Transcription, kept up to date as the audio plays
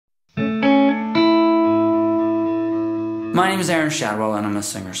My name is Shadwell and I'm a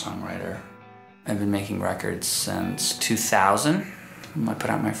singer-songwriter. I've been making records since 2000. I put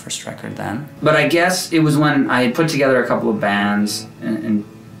out my first record then. But I guess it was when I had put together a couple of bands and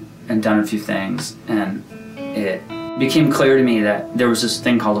done a few things, and it became clear to me that there was this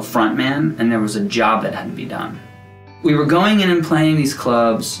thing called a frontman, and there was a job that had to be done. We were going in and playing these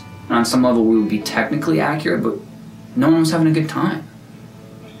clubs, and on some level we would be technically accurate, but no one was having a good time.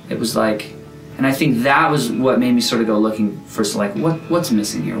 It was like, and I think that was what made me sort of go looking for, like, what's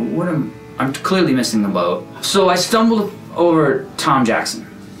missing here? I'm clearly missing the boat. So I stumbled over Tom Jackson,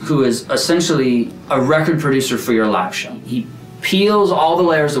 who is essentially a record producer for your live show. He peels all the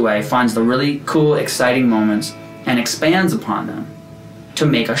layers away, finds the really cool, exciting moments, and expands upon them to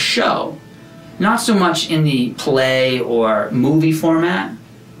make a show. Not so much in the play or movie format,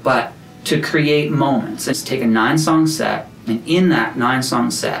 but to create moments. It's take a 9-song set, and in that 9-song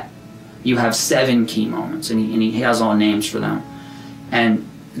set, you have 7 key moments, and he has all names for them. And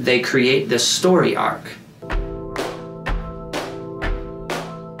they create this story arc.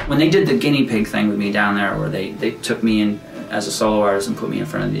 When they did the guinea pig thing with me down there, where they took me in as a solo artist and put me in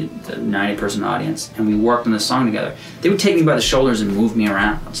front of the 90-person audience, and we worked on the song together, they would take me by the shoulders and move me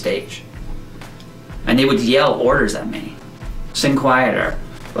around on stage. And they would yell orders at me. Sing quieter,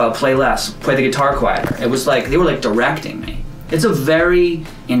 play less, play the guitar quieter. It was like, they were like directing me. It's a very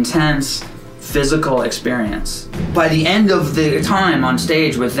intense, physical experience. By the end of the time on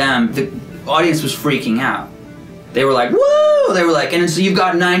stage with them, the audience was freaking out. They were like, woo! They were like, and so you've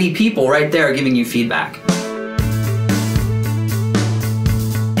got 90 people right there giving you feedback.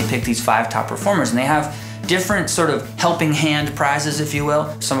 They pick these 5 top performers, and they have different sort of helping hand prizes, if you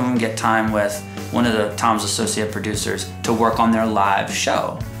will. Some of them get time with one of Tom's associate producers to work on their live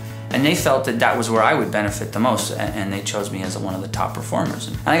show. And they felt that that was where I would benefit the most, and they chose me as one of the top performers.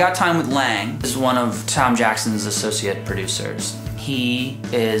 And I got time with Lang, who's one of Tom Jackson's associate producers. He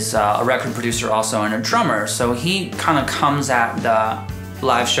is a record producer also and a drummer, so he kind of comes at the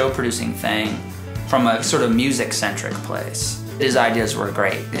live show producing thing from a sort of music-centric place. His ideas were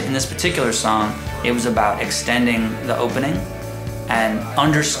great. In this particular song, it was about extending the opening and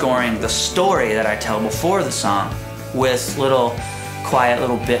underscoring the story that I tell before the song with quiet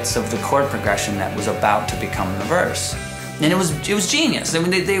little bits of the chord progression that was about to become the verse. And it was genius. I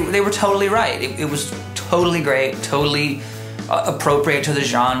mean, they were totally right. It was totally great, totally appropriate to the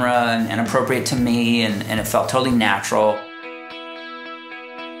genre and appropriate to me, and it felt totally natural.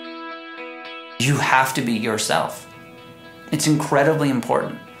 You have to be yourself. It's incredibly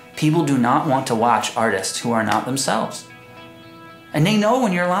important. People do not want to watch artists who are not themselves. And they know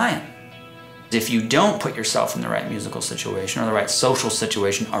when you're lying. If you don't put yourself in the right musical situation or the right social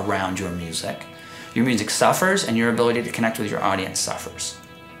situation around your music suffers, and your ability to connect with your audience suffers.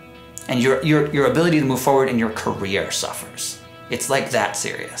 And your ability to move forward in your career suffers. It's like that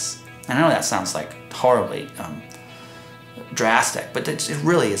serious. I know that sounds like horribly drastic, but it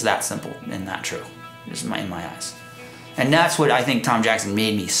really is that simple and that true, in my eyes. And that's what I think Tom Jackson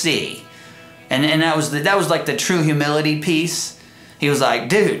made me see. And that was like the true humility piece. He was like,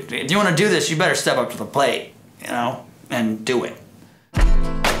 dude, if you want to do this, you better step up to the plate, you know, and do it.